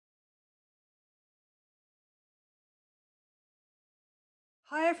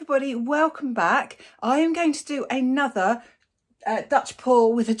Hi everybody, welcome back. I am going to do another Dutch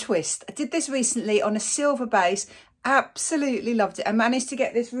pour with a twist. I did this recently on a silver base, absolutely loved it. I managed to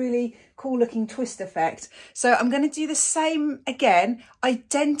get this really cool looking twist effect. So I'm going to do the same again,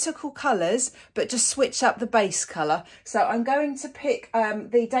 identical colours, but just switch up the base colour. So I'm going to pick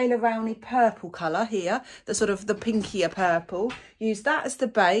the Daler Rowney purple colour here, the sort of the pinkier purple, use that as the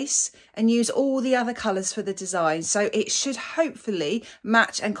base and use all the other colours for the design. So it should hopefully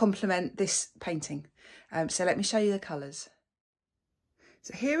match and complement this painting. So let me show you the colours.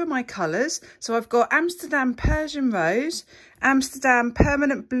 So here are my colours. So I've got Amsterdam Persian Rose, Amsterdam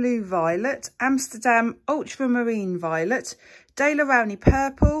Permanent Blue Violet, Amsterdam Ultramarine Violet, Daler Rowney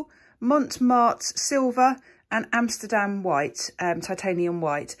Purple, Montmartre Silver and Amsterdam White, Titanium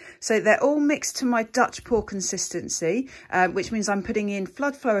White. So they're all mixed to my Dutch pour consistency, which means I'm putting in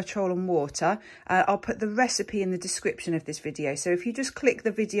floetrol and water. I'll put the recipe in the description of this video. So if you just click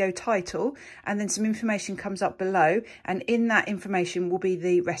the video title and then some information comes up below, and in that information will be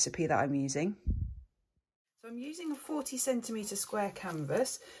the recipe that I'm using. So I'm using a 40 centimetre square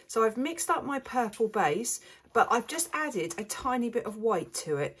canvas. So I've mixed up my purple base, but I've just added a tiny bit of white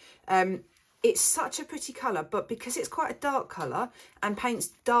to it. It's such a pretty colour, but because it's quite a dark colour and paints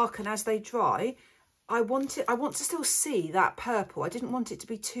darken as they dry, I want to still see that purple. I didn't want it to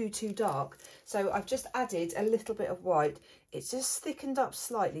be too dark. So I've just added a little bit of white. It's just thickened up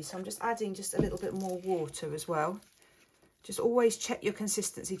slightly, so I'm just adding just a little bit more water as well. Just always check your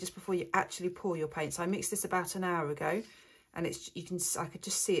consistency just before you actually pour your paint. So I mixed this about an hour ago, and I could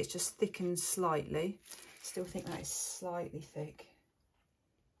just see it's just thickened slightly. Still think that is slightly thick.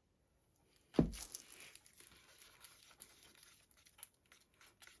 Let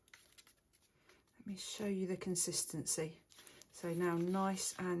me show you the consistency. So now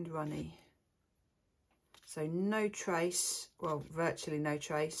nice and runny. So no trace, well, virtually no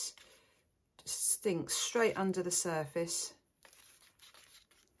trace. Just stinks straight under the surface.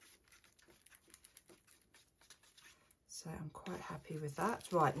 So I'm quite happy with that.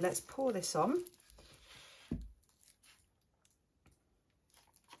 Right, let's pour this on.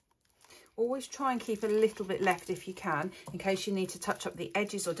 Always try and keep a little bit left if you can, in case you need to touch up the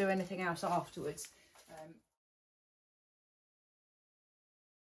edges or do anything else afterwards.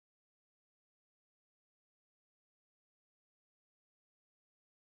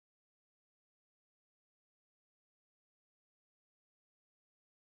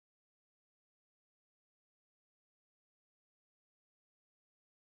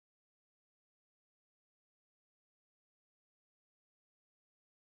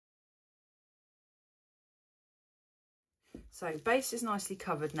 So base is nicely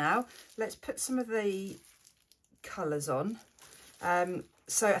covered now. Let's put some of the colours on.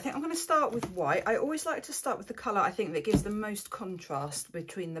 So I think I'm going to start with white. I always like to start with the colour I think that gives the most contrast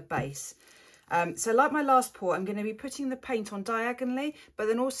between the base. So like my last pour, I'm going to be putting the paint on diagonally, but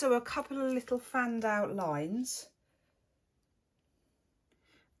then also a couple of little fanned out lines.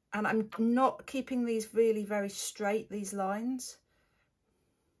 And I'm not keeping these really very straight, these lines.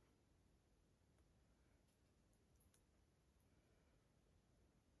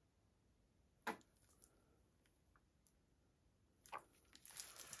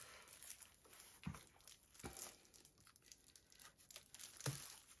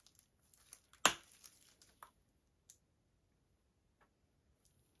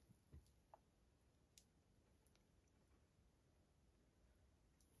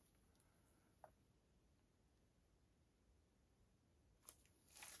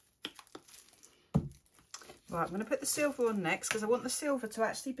 Right, I'm going to put the silver on next because I want the silver to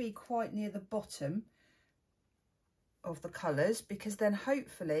actually be quite near the bottom of the colours, because then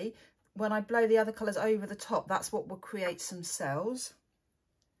hopefully when I blow the other colours over the top, that's what will create some cells.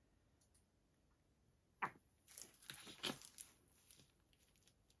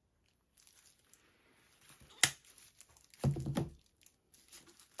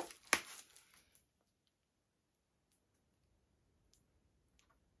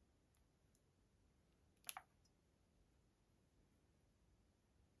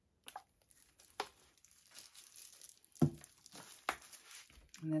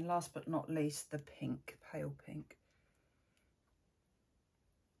 And then last but not least, the pink, pale pink.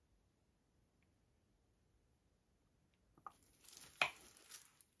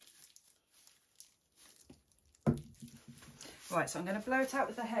 Right, so I'm going to blow it out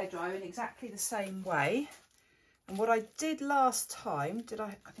with the hairdryer in exactly the same way. And what I did last time, I'm just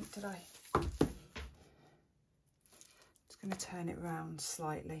going to turn it round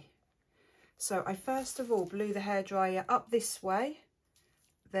slightly. So I first of all blew the hairdryer up this way,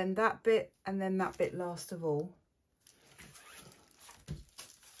 then that bit, and then that bit last of all.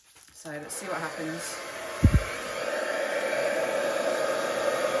 So let's see what happens.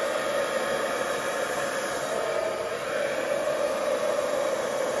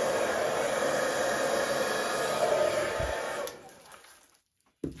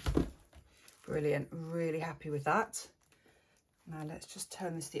 Brilliant, really happy with that. Now let's just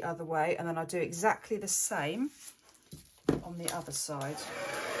turn this the other way, and then I'll do exactly the same on the other side.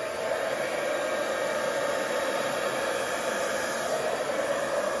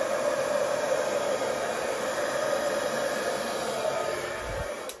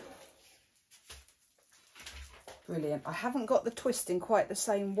 Brilliant. I haven't got the twist in quite the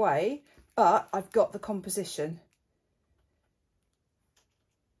same way, but I've got the composition.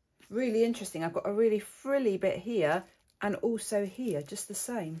 Really interesting. I've got a really frilly bit here and also here, just the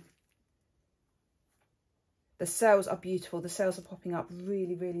same. The cells are beautiful. The cells are popping up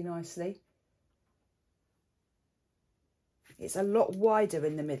really, really nicely. It's a lot wider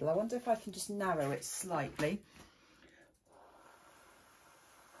in the middle. I wonder if I can just narrow it slightly.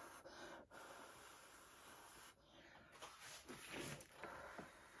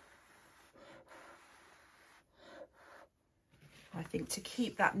 I think to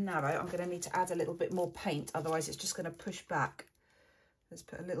keep that narrow, I'm going to need to add a little bit more paint, otherwise it's just going to push back. Let's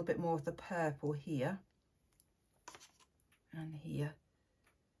put a little bit more of the purple here and here.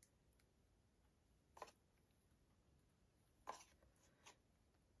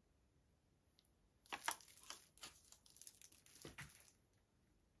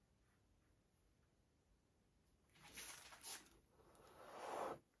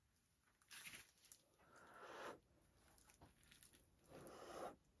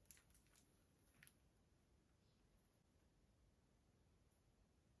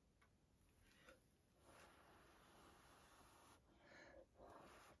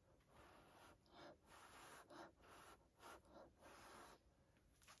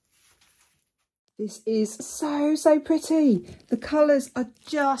 This is so pretty. The colours are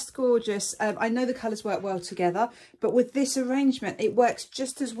just gorgeous. I know the colours work well together, but with this arrangement, it works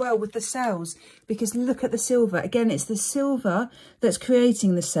just as well with the cells, because look at the silver. Again, it's the silver that's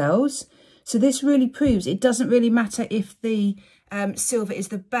creating the cells. So this really proves it doesn't really matter if the silver is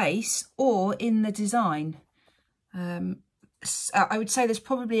the base or in the design. I would say there's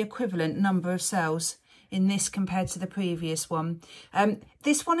probably equivalent number of cells in this compared to the previous one.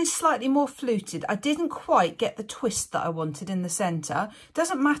 This one is slightly more fluted. I didn't quite get the twist that I wanted in the centre.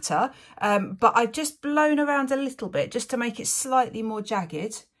 Doesn't matter, but I've just blown around a little bit just to make it slightly more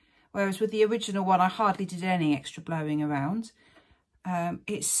jagged, whereas with the original one I hardly did any extra blowing around.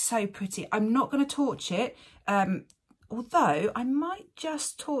 It's so pretty. I'm not going to torch it, although I might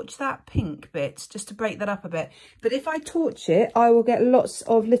just torch that pink bit just to break that up a bit. But if I torch it, I will get lots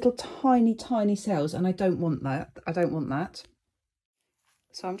of little tiny cells, and I don't want that. I don't want that.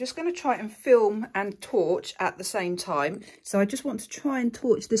 So I'm just going to try and film and torch at the same time. So I just want to try and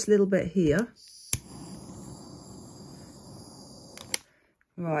torch this little bit here.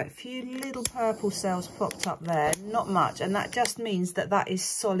 Right, a few little purple cells popped up there, not much, and that just means that that is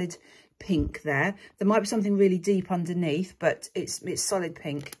solid pink there. There might be something really deep underneath, but it's solid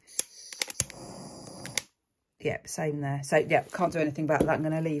pink. Yep, same there. So yeah, can't do anything about that. I'm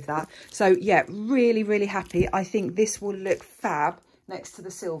going to leave that. So yeah, really happy. I think this will look fab next to the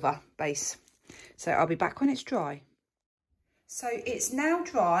silver base. So I'll be back when it's dry. So it's now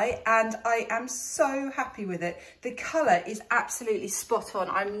dry and I am so happy with it. The colour is absolutely spot on.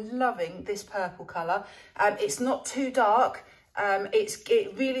 I'm loving this purple colour. It's not too dark.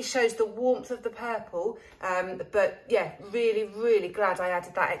 It really shows the warmth of the purple, but yeah, really glad I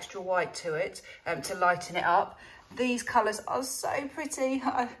added that extra white to it to lighten it up. These colours are so pretty.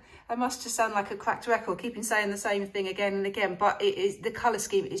 I must just sound like a cracked record, keeping saying the same thing again and again, but the colour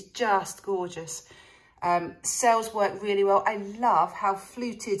scheme is just gorgeous. Cells work really well. I love how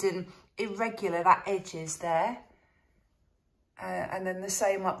fluted and irregular that edge is there. And then the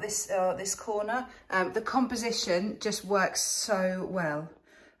same up this corner. The composition just works so well.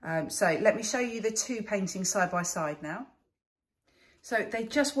 So let me show you the two paintings side by side now. So they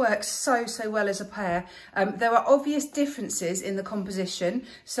just work so well as a pair. There are obvious differences in the composition.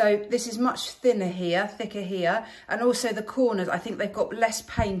 So this is much thinner here, thicker here. And also the corners, I think they've got less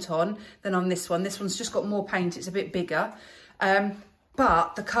paint on than on this one. This one's just got more paint, it's a bit bigger.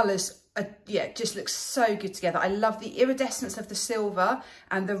 But the colours, yeah, it just looks so good together. I love the iridescence of the silver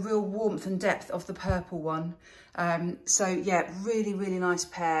and the real warmth and depth of the purple one. So yeah, really nice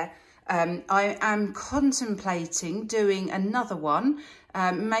pair. I am contemplating doing another one,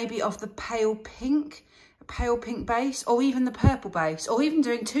 maybe of the pale pink base, or even the purple base, or even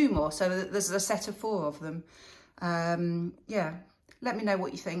doing two more so that there's a set of 4 of them. Yeah, Let me know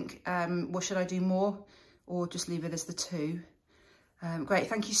what you think. Or should I do more, or just leave it as the 2? Great,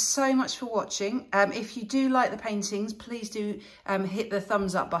 thank you so much for watching. If you do like the paintings, please do hit the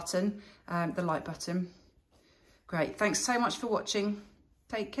thumbs up button, the like button. Great, thanks so much for watching.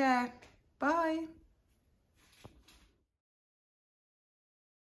 Take care, bye.